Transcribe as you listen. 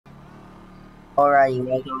Alrighty,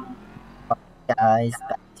 welcome guys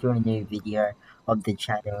back to a new video of the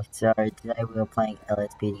channel. So today we're playing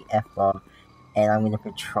LSPDFR and I'm gonna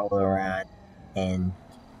patrol around, and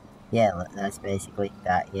yeah, that's basically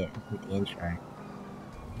that with the intro.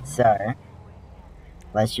 So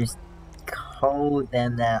let's just call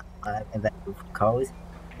them that I'm available for calls,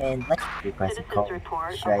 and let's request a call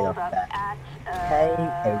straight off that. Hey,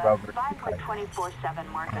 a Robert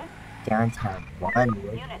downtown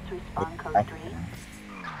Winewood. Respond code 3.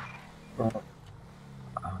 Well,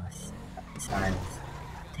 silence.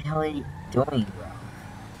 What the hell are you doing, bro?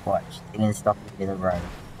 Watch, they're gonna stop in the middle of the road.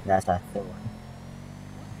 That's our third one.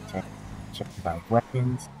 Check about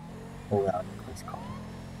weapons. Oh, that was a close call.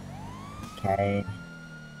 Okay.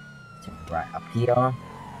 So right up here.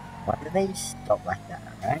 Why do they stop like that,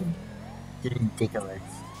 right? It's ridiculous.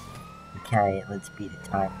 Okay, let's beat the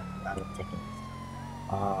time. 11 seconds.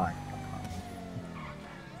 Oh,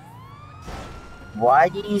 why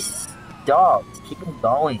do you stop? Just keep on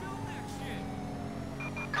going.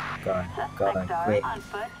 Go, quick.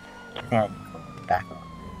 And back off.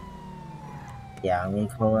 Yeah, I'm gonna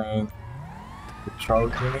call in patrol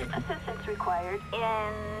unit. Assistance required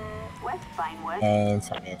in West Vinewood. And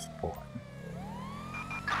some air support.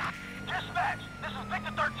 Dispatch, this is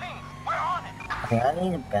Victor 13. We're on it. I think I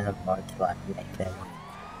need a better mode to like make them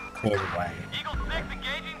clear the way. Eagle 6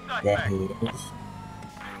 engaging suspect. There he is.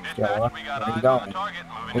 Dispatch, we got eyes on the target.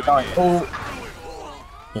 We're going. Oh!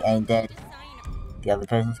 He ain't dead. The other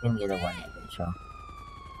person's gonna get away with it, sure.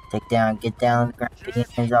 Get down on the ground, put your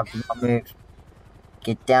hands up, do not move.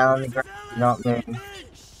 Get down on the ground, do not move.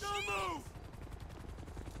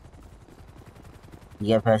 You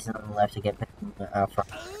get a person on the left, you get a person on the front.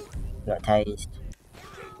 You got tased.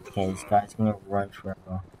 Okay, this guy's gonna run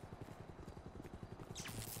forever.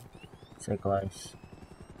 So close.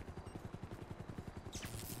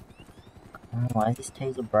 Oh, why is this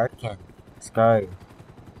taser broken? Let's go.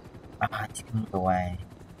 Ah, it's gonna get away.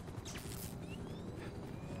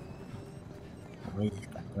 What is this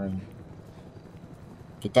guy doing?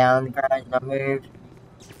 Get down on the ground, don't move.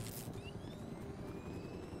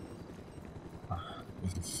 Oh,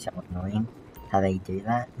 this is so annoying. How they do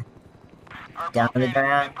that. Down on the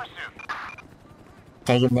ground.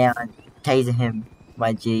 Take him down. Taser him,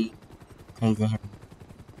 my G. Taser him.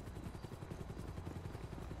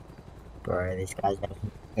 Bro, this guy's making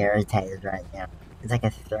me irritated right now. It's like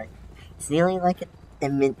a threat. It's nearly like a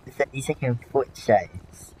 30-second foot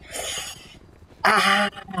chase.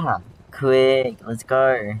 Ah! Quick, let's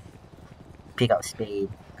go. Pick up speed.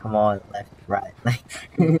 Come on, left, right.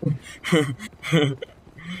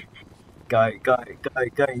 Go.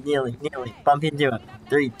 Nearly. Bump into him.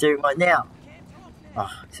 3, 2, 1, now.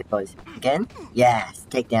 Oh, so close. Again? Yes,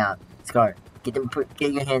 take down. Let's go. Get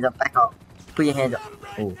your hands up, back up. Put your hands up.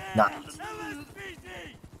 Oh, nice.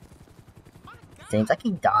 Seems like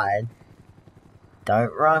he died.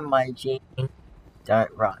 Don't run, my G.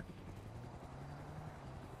 Don't run.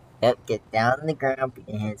 Yep, get down on the ground, put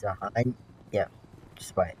your hands behind. Yep,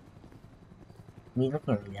 just wait. Are you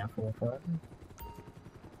looking at me now for fun?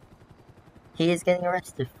 He is getting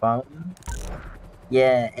arrested, fun.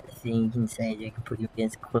 Yeah, anything you can say, you can put you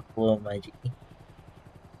against quick law, my G.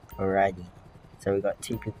 Alrighty. So we got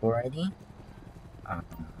 2 people already.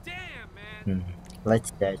 Damn, man.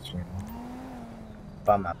 Let's search him.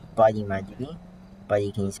 By my buddy, my G.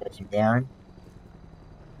 Buddy, can you search him down?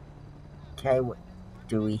 Okay, what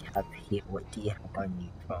do we have here? What do you have on you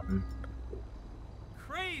from?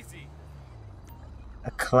 Crazy.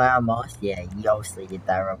 A clown mask? Yeah, you obviously did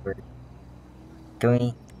that, Robert.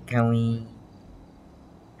 Can we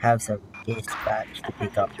have some dispatch to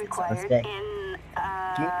pick up the suspect? In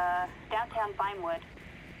downtown Vinewood.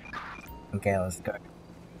 Okay, let's go.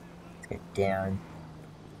 Let's get down.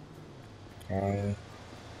 Okay.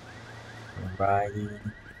 Alrighty.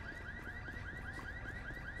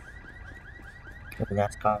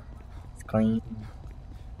 Nice car. It's clean.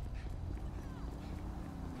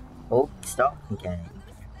 Oh, stop. Okay.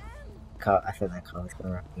 Car, I thought that car was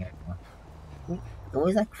gonna run me over. It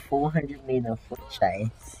was like 400-meter foot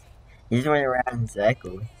chase. You just went around in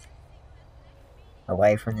circles.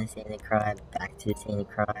 Away from the scene of crime, back to the scene of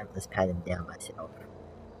crime. Let's pat him down myself.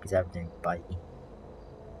 Because I'm doing buddy.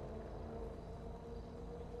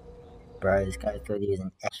 Bro, this guy thought he was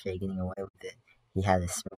an SJ getting away with it. He had a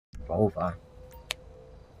small revolver.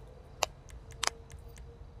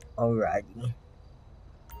 Alrighty.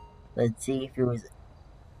 Let's see if it was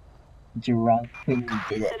drunk when you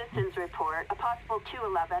did it. Citizens report a possible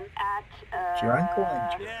 211 at Drunk or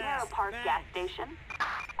Sierra Park gas station.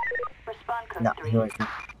 Respond code No, 3. he wasn't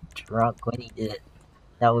drunk when he did it.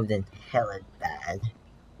 That would have been hella bad.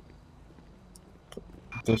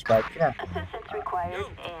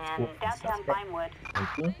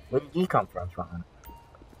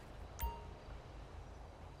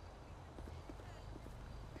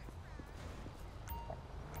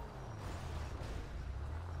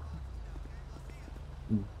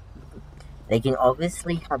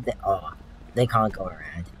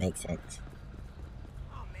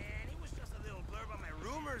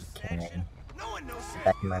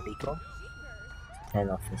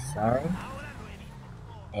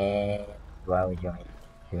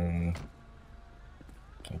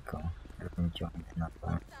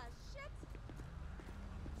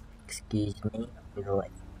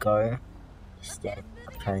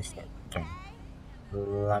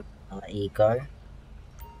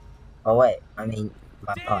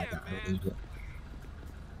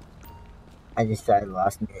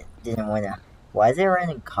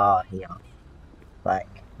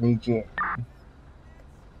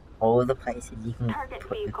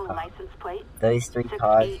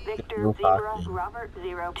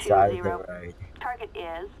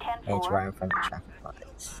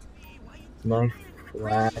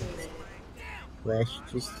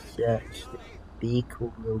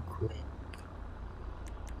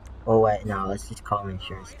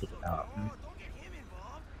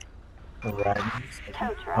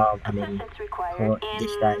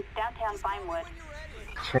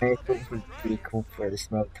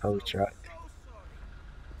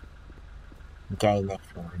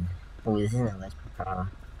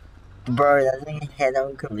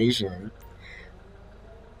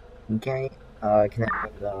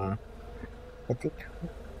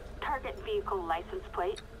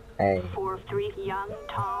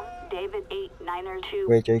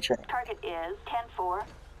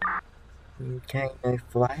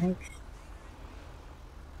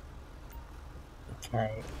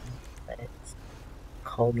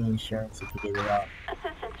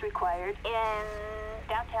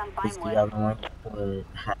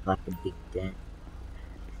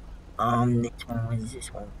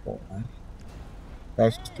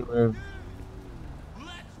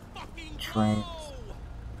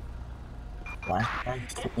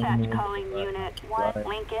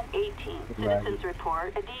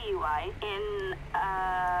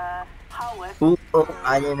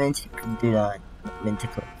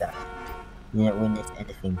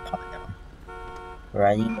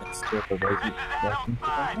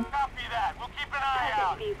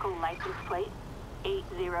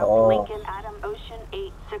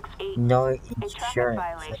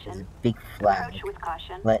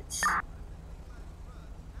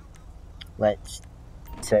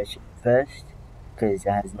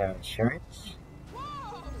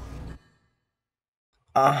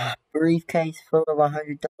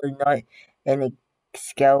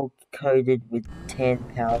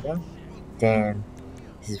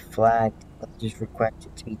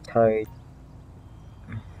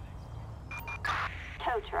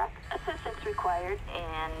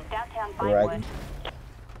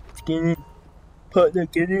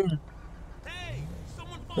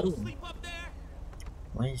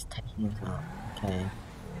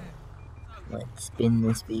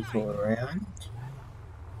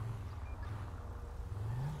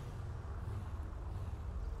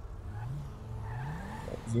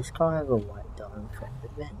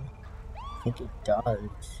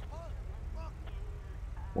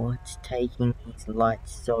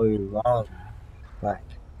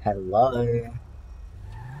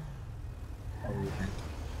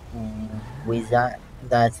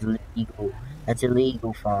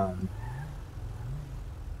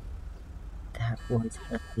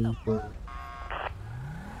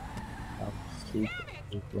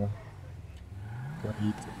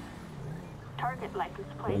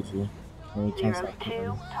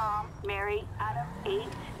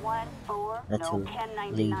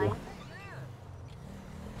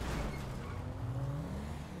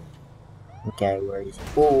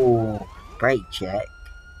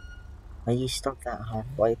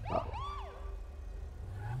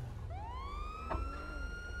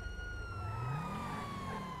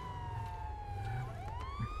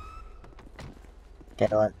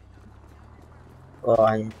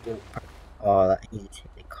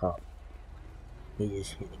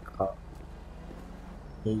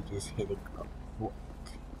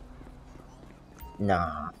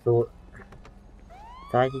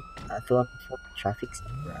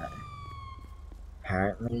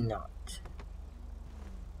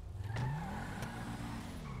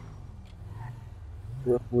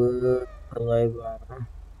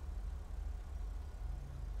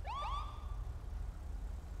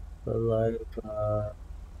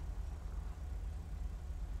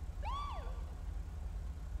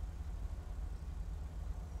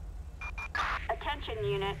 Attention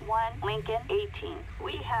Unit 1, Lincoln 18.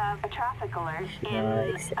 We have a traffic alert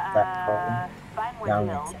in accept that call. Vinewood No,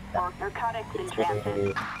 Hill accept for that. narcotics in It's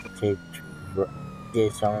transit.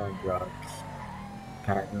 there's someone on drugs,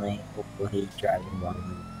 apparently, or he's driving while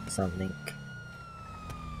on something.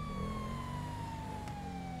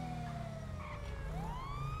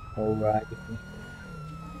 Alrighty.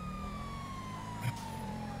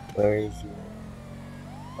 Where is he?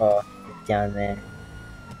 Oh, he's down there.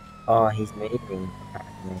 Oh, he's moving,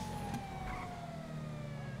 apparently.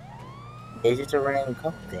 There's just a random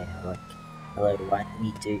cop there, like, hello, why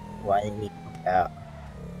didn't you pop out?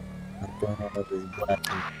 I thought it was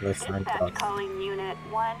working for Los Dispatch Santos. calling Unit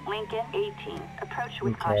 1, Lincoln 18. Approach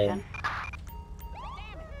with Okay. caution.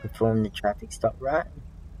 Perform the traffic stop, right?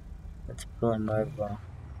 Let's pull him over.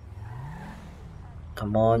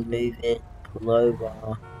 Come on, move it. Pull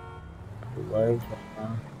over. Pull over.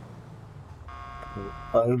 Pull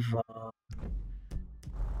over.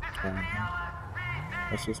 Okay.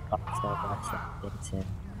 Let's just park side by side against him.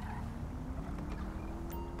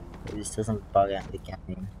 This doesn't bug out the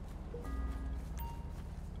game.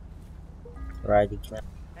 Righty, can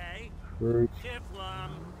Hey, I...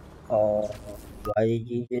 Oh, why did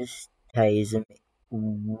you just tase me?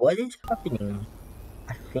 What is happening?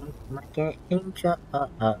 I think my game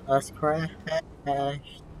us crashed.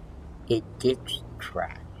 It did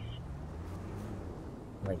crash.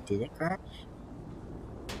 Wait, did it crash?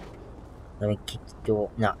 Let me kick the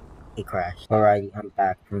door. No, it crashed. Alrighty, I'm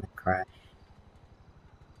back from the crash.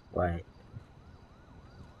 Wait.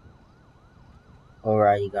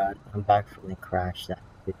 Alrighty, guys, I'm back from the crash. That's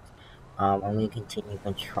good. I'm gonna continue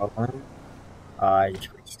controlling. I just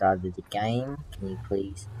restarted the game. Can you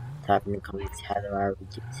please type in the comments how do I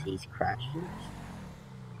reduce these crashes?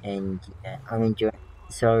 And yeah, I'm enjoying.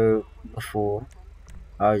 So before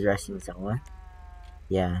I was arresting someone.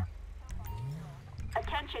 Yeah.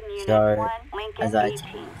 Attention Unit So 1, Lincoln as I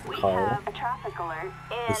 18. We call, have a traffic alert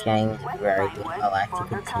in this game is West very good. Vinewood I like for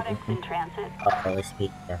to narcotics continue in transit.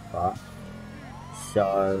 LSPDFR.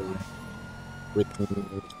 So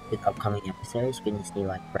with upcoming episodes, you're gonna see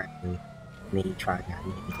like brand new me trying out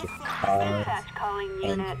new different cars. Dispatch calling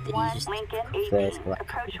And Unit 1, these Lincoln first 18. like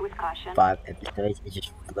Approach with caution. 5 episodes is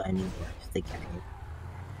just learning the game.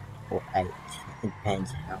 Or 8. It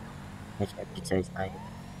depends how much episodes I am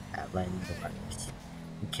at learning the ropes.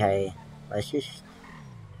 Okay,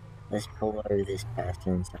 let's pull over this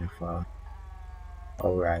person so far.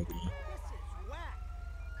 Alrighty.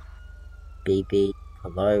 BB,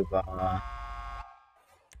 pull over.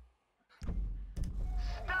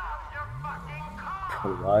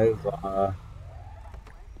 Pull over.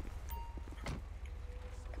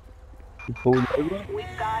 You pulled over?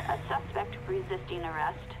 We've got a suspect resisting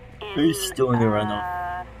arrest in Who's doing a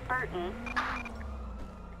run-off? Burton.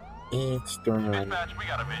 It's doing a run-off. Dispatch, we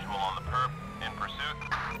got a visual on the perp in pursuit.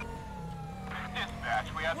 Dispatch,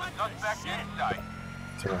 we have the suspect in sight.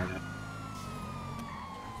 It's a run-off.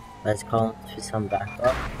 Let's call for some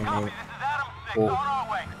backup and Copy, then this is Adam 6, we'll on our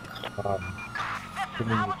way. put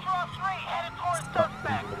in Albatross 3, headed towards stop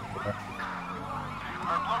suspect. in the Perp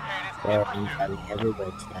located, There, in I'm pursuit. driving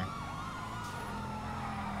everywhere today.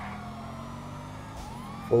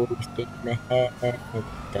 Full stick in the head.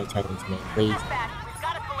 Don't turn into me, please. Dispatch, we've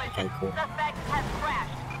got a collision. Okay, cool. Suspect has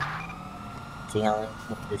crashed. See how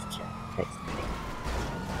long this check takes to make.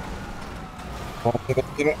 Come on,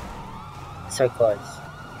 get it. So close.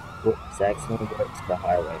 Whoops, I accidentally worked the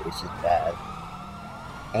highway, which is bad.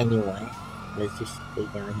 Anyway, let's just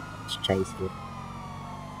speed down here. Let's chase it.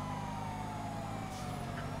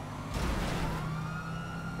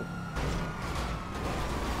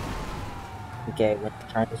 Okay, we're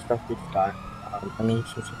trying to stop this guy. I'm going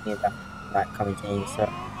to continue about commentating, so,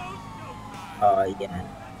 yeah.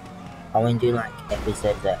 I want to do, like,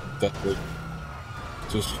 episodes that are deadly,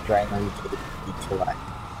 just straight on to like,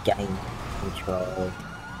 game control,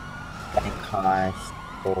 bank heist,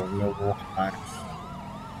 or normal heist,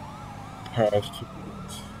 pursuit,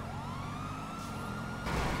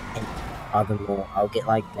 and other more. I'll get,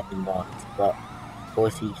 like, many mods, but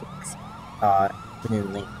also you can, put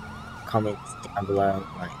in link comments down below,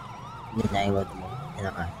 like, the name of the mod, and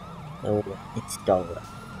I will install it.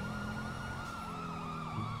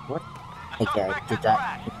 What? Okay, did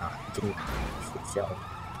that? No, it didn't fix itself.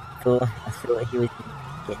 I thought he was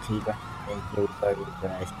get T-Bar, then he would go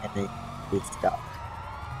reverse, and then he's stuck.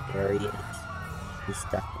 There he is. He's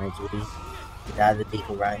stuck, my G. Get out of the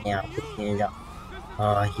vehicle right now, picking it up.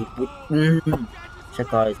 Oh, he would. So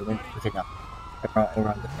guys, I'm gonna pick it up.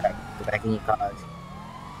 Everyone, go back in your cars.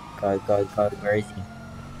 Go, where is he?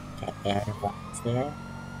 Okay, everyone's there.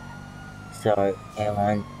 So,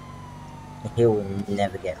 everyone, and he will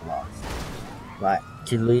never get lost. Like,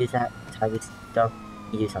 to lose that type of stuff,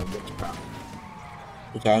 you do some witchcraft.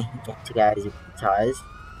 Okay, get to guys with the tires.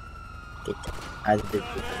 Get out of the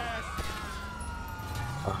vehicle.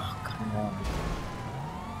 Oh, come on.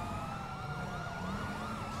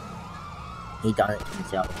 He done it to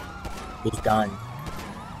himself. He's done.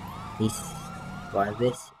 He's... What is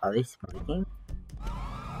this? Are they smoking?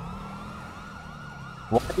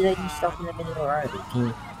 Why did they just stop in the middle of the road? Can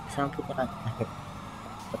you... Someone put down like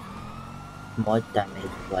a mod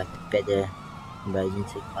damage, like better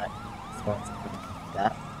emergency light response, something like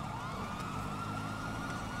that.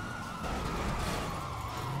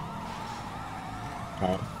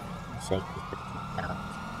 Okay, shake this person out.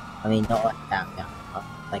 I mean, not like that,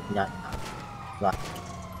 like no, like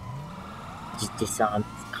just disarm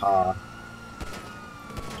this car.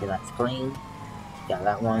 Okay, that's clean. Got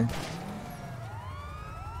that one.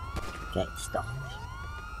 Okay, stop.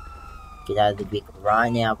 Get out of the vehicle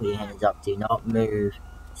right now. Put your hands up. Do not move.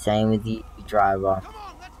 Same with you, driver.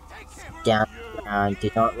 Down on the ground. Do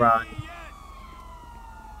not run.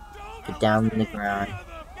 Get down on the ground.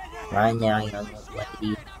 Right now, young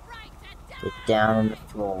lady. Get down on the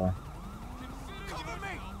floor.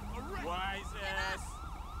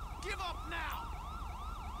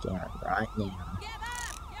 Down right now.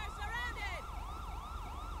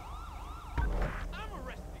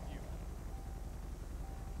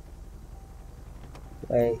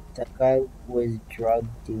 Wait, that guy was drug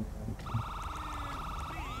dealing.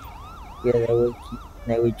 Yeah,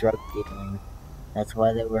 they were drug dealing. That's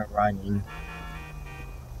why they were running.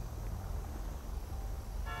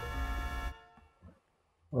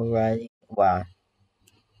 Alrighty. Wow.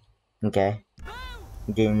 Okay.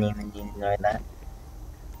 Didn't even need to know that.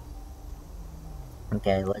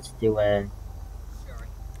 Okay, let's do a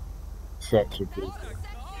search of vehicle.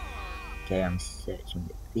 Okay, I'm searching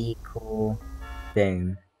the vehicle.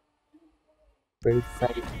 Boom.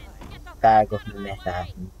 Briefcase, bag of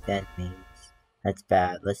methamphetamines. That's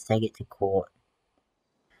bad. Let's take it to court.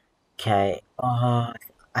 Okay. Oh,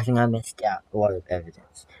 I think I missed out a lot of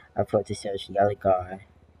evidence. I forgot to search the other guy.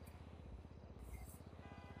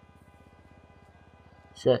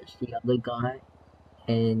 Search the other guy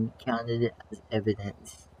and counted it as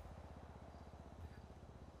evidence.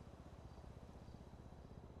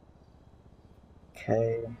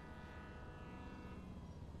 Okay.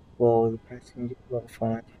 Well, the passenger got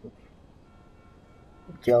fined for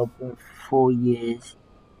jail for 4 years,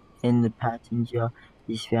 and the passenger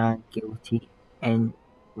is found guilty and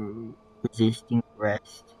resisting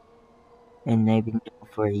arrest, and they've been jailed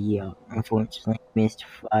for a year. Unfortunately, missed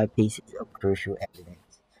 5 pieces of crucial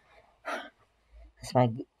evidence. That's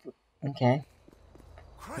my okay.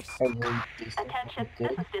 Attention,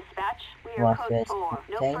 this is dispatch. We My are code first 4.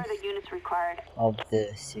 No case further units required. of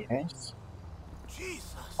the series.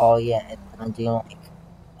 Jesus. Oh yeah, and I do like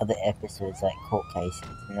other episodes like court cases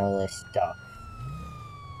and all this stuff.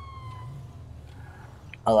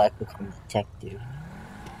 I like becoming a detective.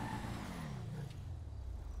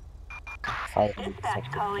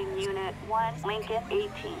 Dispatch calling Unit 1, Lincoln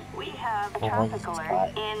 18. We have a traffic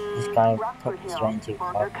alert This in guy Rockford put me Hill straight into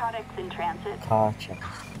for narcotics in transit. car chase.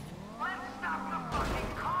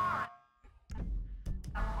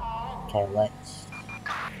 Okay, let's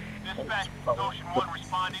Dispatch, Ocean 1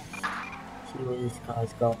 responding. see where this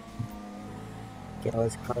car's going. Okay,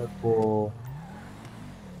 let's go for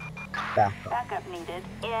backup. Backup needed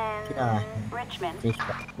Can I in Richmond.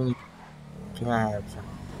 Can I have some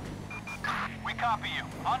We copy you.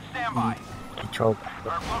 On standby. patrol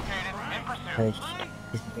backup? Perp located. In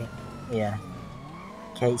pursuit. Yeah.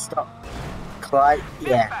 Okay, stop. Clyde,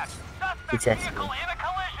 yeah. Dispatch, suspect Successful. vehicle in a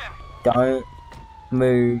collision. Don't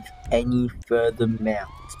move any further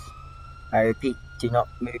mounts. I repeat, do not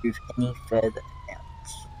move any further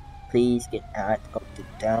mounts. Please get out of the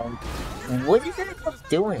down. What is that cop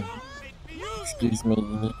doing? Excuse me,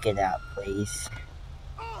 you need to get out, please.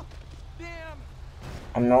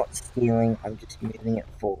 I'm not stealing, I'm just moving it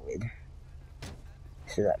forward.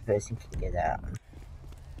 So that person can get out.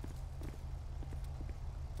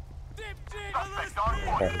 Suspect on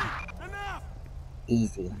foot. Okay.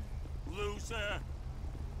 Easy. Loser.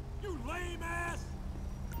 You lame ass.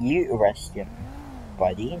 You arrest him,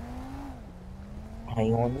 buddy. I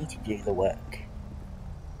want you to do the work.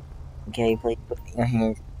 Okay, please put your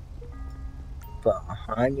hands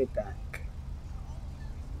behind your back.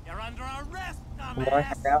 You're under arrest, Come on, dumbass.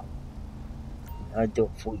 head out. I'll do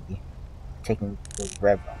it for you. Taking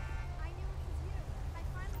forever.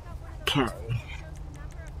 Okay.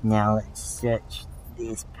 Now let's search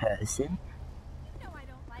this person.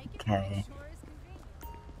 Okay.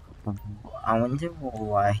 I wonder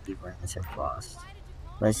why he ran so fast.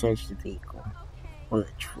 Let's search the vehicle. Or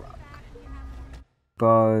the truck.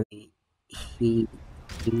 Bro, he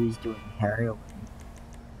was doing heroin.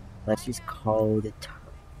 Let's just call the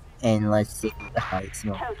and let's see how it's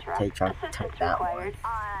not Tow truck. tow Assistance that required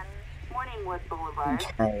on Morningwood Boulevard.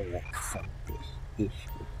 Okay, let's set this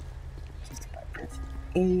issue. Just gotta press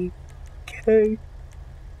A. Okay.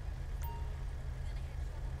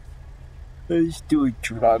 Let's do a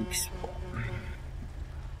drug swap.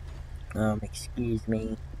 Excuse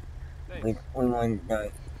me. We want to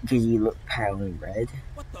know, because you look pale and red.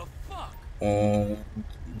 What the fuck? And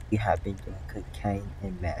you have been doing cocaine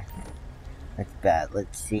and meth. That's bad.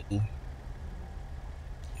 Let's see if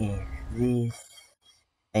this.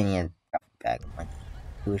 And he had a bag of money.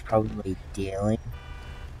 He was probably dealing,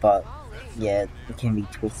 but yeah, it can be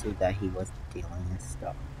twisted that he wasn't dealing and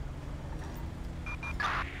stuff.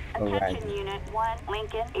 Attention Unit 1,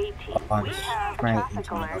 Lincoln 18. We have a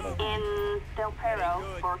traffic alert in Del Perro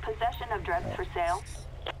for possession of drugs for sale.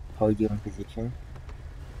 Hold you in position.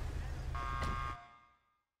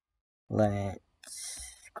 Let's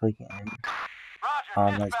click in.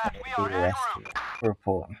 Let's do the rest of it.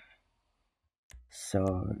 Report.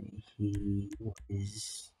 So he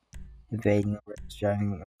was evading arrest,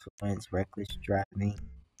 driving influence, reckless driving,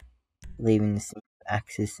 leaving the scene of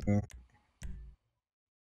accident.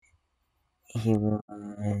 He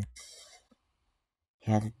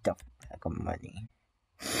had a duffel bag of money.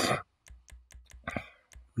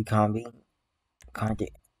 We can't do.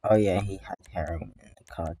 Oh yeah, he had heroin in the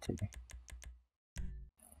car too.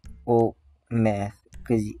 Well, meth,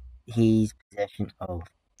 because he's possession of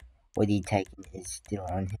what he'd taken is still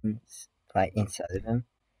on him, like inside of him.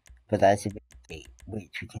 But that's a bit deep,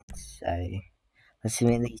 which we can say. Let's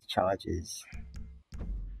submit these charges.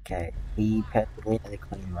 Okay, he perfectly had a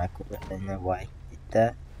clean record. I don't know why he did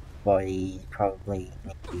that, but he probably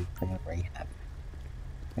need to be put in rehab.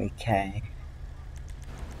 Okay,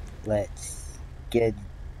 let's get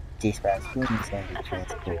dispatch to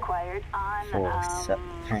Assistance required on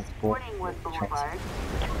transport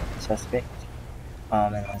suspect.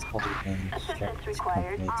 And let's call it in assistance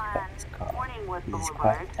required company to cut this car. Morningwood It is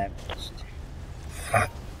Boulevard. quite damaged.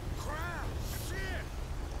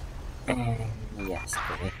 And yes,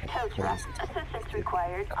 Tow truck. Assistance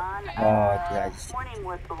required on did I just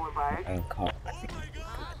Morningwood Boulevard. my own car? I think we put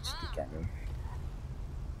it together.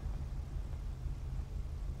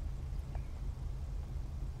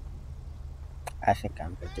 I think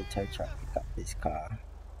I'm going to tow truck pick up this car.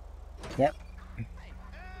 Yep.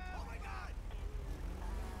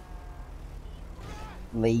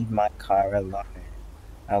 Leave my car alone.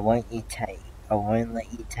 I won't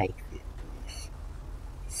let you take this.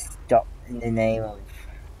 Stop in the name of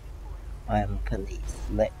I am police.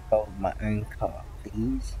 Let go of my own car,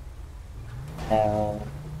 please. Now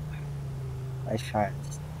let's try and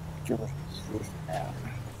glitch this out.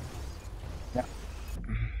 No.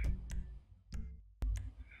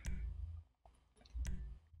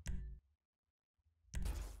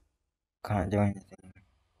 Can't do anything.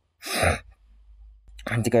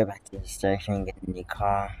 I have to go back to the station and get a new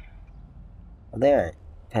car. Well, there,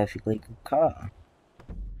 perfectly good car.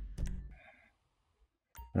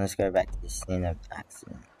 Let's go back to the scene of the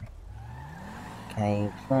accident. Okay,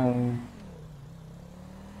 phone.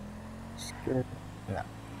 Screw. No,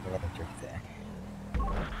 I'm gonna drift there.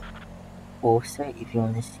 Also, if you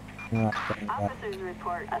want to see like Officers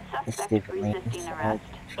report a it's suspect differently resisting inside, arrest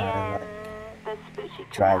try in the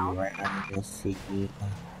Spoochie drive Canal. around the city.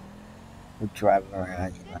 We'll drive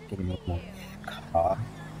around in like a normal car,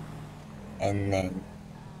 and then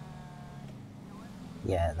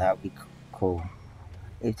yeah, that would be cool.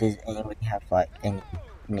 If there's anybody have like any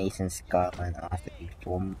Nissian Skyline after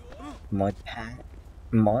before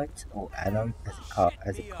mods or add-on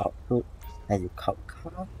as a cop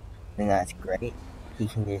car, then that's great. You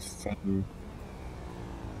can just send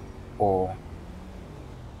or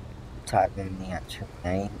type in the actual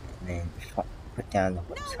name and then put down the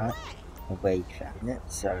website of where you found it,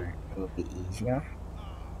 so it will be easier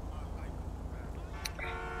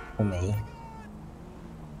for me.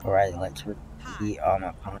 Alright, let's be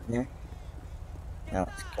my partner. Now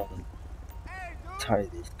let's go and tow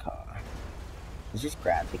this car. Let's just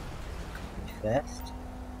grab the car first,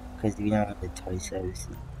 because we don't have the tow service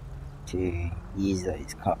to use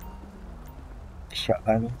those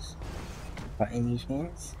shotguns by any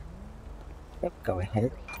chance. Yep, go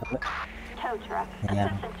ahead, tow it. Tow truck.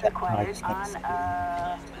 Yeah, Assistance that car required just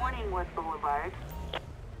on Morningwood Boulevard.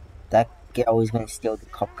 That girl was gonna steal the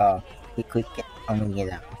cop car. Quick, I'm gonna get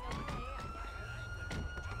out.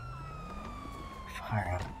 Fire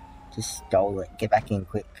out. Just stole it. Get back in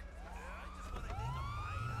quick.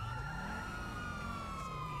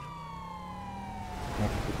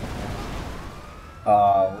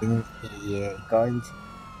 in here, guys.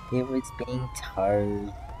 It was being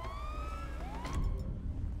towed.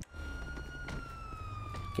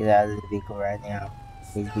 Get out of the vehicle right now.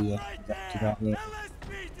 He's being conducted on you.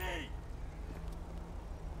 LSPD!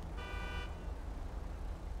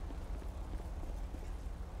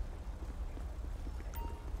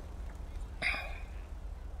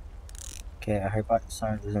 Okay, I hope that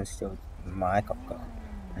sign doesn't steal my cop car.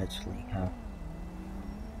 Actually,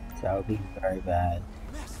 so that would be very bad.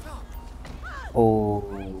 Oh,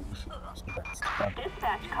 she got stuck.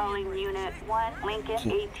 Dispatch calling Unit 1, Lincoln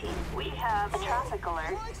 18. We have a traffic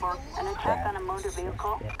alert for an attack on a motor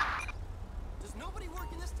vehicle. Does nobody work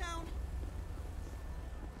in this town?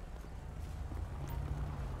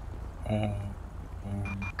 And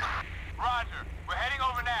Roger, we're heading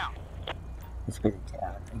over now. let's put it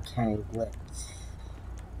down. Okay, let's.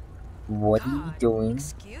 What are you doing?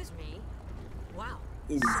 Excuse me. Wow.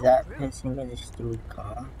 Is that person gonna steal the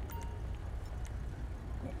car?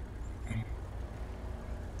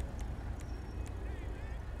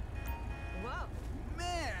 Whoa.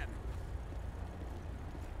 Man!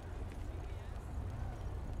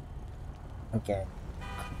 Okay.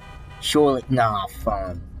 Surely, nah,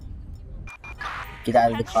 fun. Get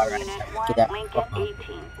out of the car right now. Get out. Lincoln 18.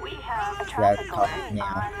 We have a Get out of the traffic car alert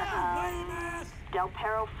now. on Del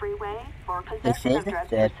Perro Freeway for It possession says of the drugs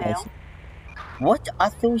third for sale. person. What? I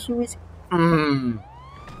thought she was.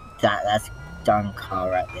 That's dumb car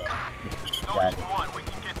right there. That One, we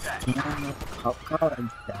can get that. damn it, cop car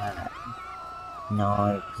like that.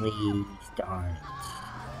 No, please don't.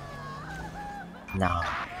 No,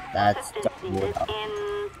 that's Assistance dumb. needed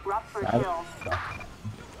in Rockford That's Hills. dumb.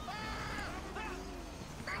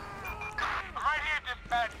 I'm right here,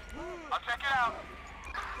 dispatch. I'll check it out.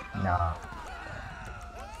 No.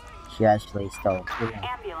 She actually stole.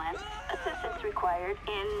 Ambulance. Assistance required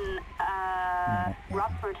in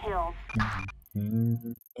Rockford Hills.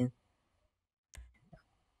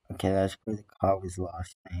 Okay, that's where the car was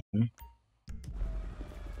lost.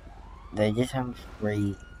 They just have a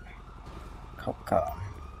free cop car.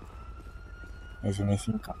 There's a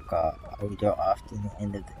missing cop car. I will do it after the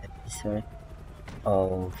end of the episode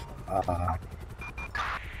of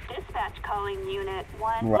Dispatch calling Unit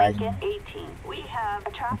 1, Right. Lincoln 18. We have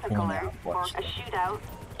a traffic Okay, alert now for watch a this. shootout.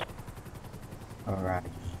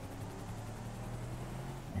 Alrighty.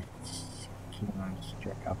 Let's keep on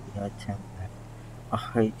straight up. You know, turn back. I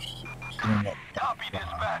hope she didn't get that Copy, far.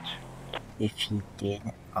 dispatch. If she did,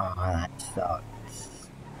 oh, that sucks.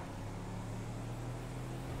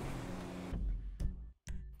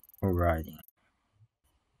 Alrighty.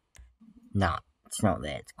 Nah, it's not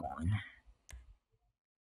there, it's gone.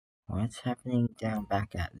 What's happening down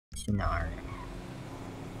back at this scenario?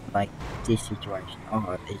 Like, this situation.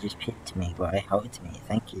 Oh, they just picked me, but they held to me,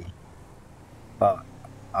 thank you. But,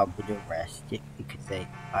 I would arrest it because it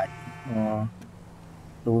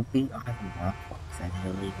would be either my fault because I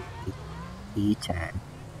did a legal U-turn.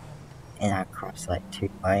 And I crossed like 2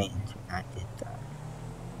 lanes when I did that.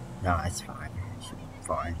 No, it's fine. It should be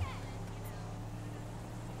fine.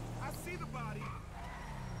 I see the body.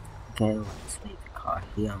 Okay, let's leave the car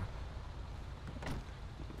here.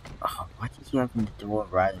 Oh, why did you open the door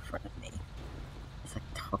right in front of me? It's like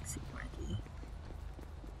toxic, Maggie.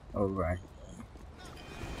 Alright.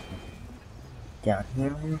 Down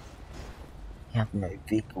here, you have no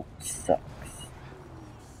vehicle, which sucks.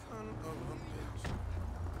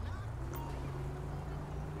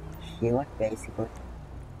 She like basically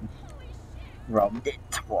robbed it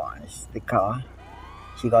twice, the car.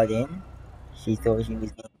 She got in, she thought she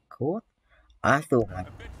was getting caught. I thought my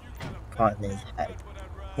partners had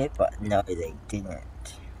hit, but no, they didn't.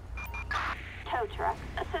 Tow truck.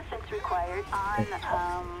 Assistance required on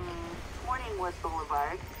Morningwood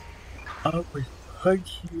Boulevard. I was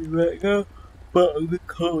punching you right now, but the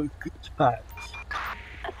car was dispatched.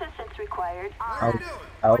 Assistance required I'll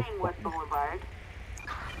on Morningwood Boulevard.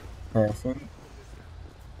 person,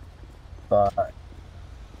 but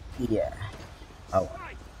yeah, oh well.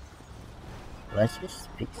 Let's just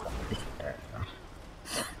fix up this area.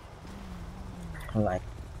 Like,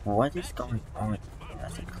 what is going on here?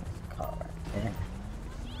 That's a clean car right there.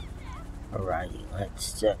 Alrighty, let's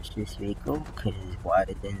search this vehicle because it's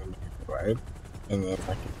wider than the middle of the road, and there's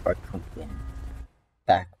like a broken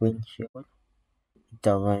back windshield,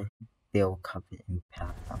 dollar bill covered in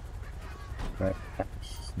powder. Right,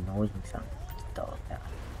 it's noising something.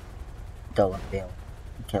 Dollar bill.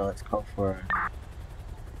 Okay, let's go for a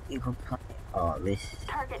vehicle plate. Oh, this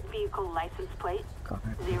Target vehicle license plate car.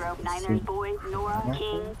 09ers Boy Nora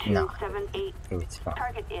King 278. It's fine.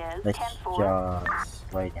 Target is Let's 10-4. just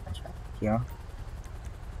slow down traffic here.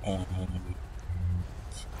 And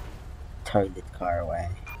tow this car away.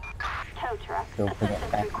 Tow truck. It'll bring it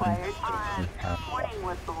Assistance back required in on 15 pounds,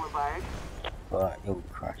 Morningwood Boulevard. but it will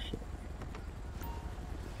crush it.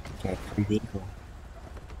 Okay, free vehicle.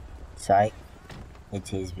 Psych, it's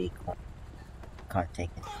his vehicle. Can't take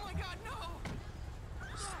it. Oh my god, no!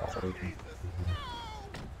 Sorry.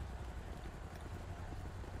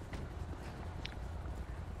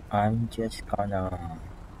 I'm just gonna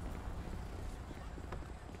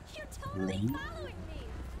You're totally leave. following me.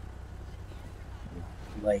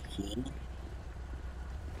 Like he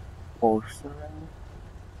also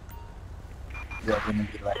we're gonna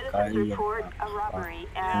be like Citizens report a robbery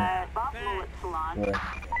at Bob Mullet Salon. we're Units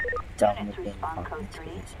dominating respond code comments for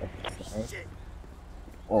 3. this episode.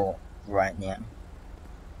 Or right now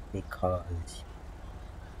because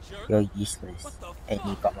you're useless and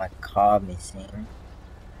you got my car missing.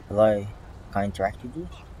 Hello, can I interact with you?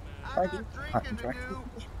 Buddy, can't interact with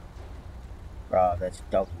you. Bro, that's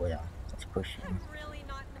dog water. Let's push him. I'm really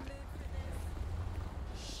not in the mood for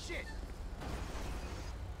this. Shit!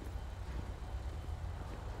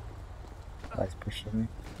 Let's push him.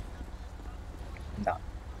 No.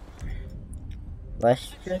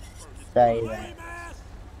 Let's just say that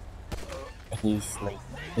he's sleeping.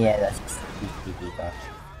 Yeah, that's a sleepy digger.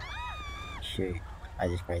 Shoot, I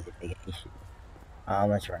just raised a bigger issue.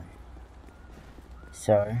 Let's run.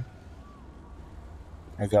 So,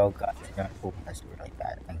 as y'all got to know, oh, that's a really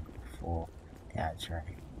bad angle for the outro.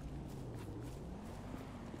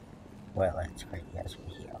 Well, let's create the outro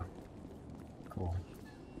here. Cool.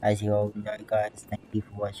 As you all know, guys, thank you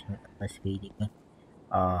for watching this video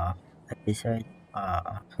episode.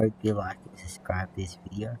 Hope you like and subscribe this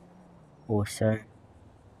video. Also,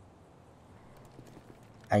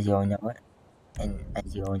 as you all know it, and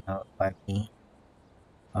as you all know it by me,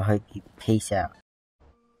 I hope you peace out.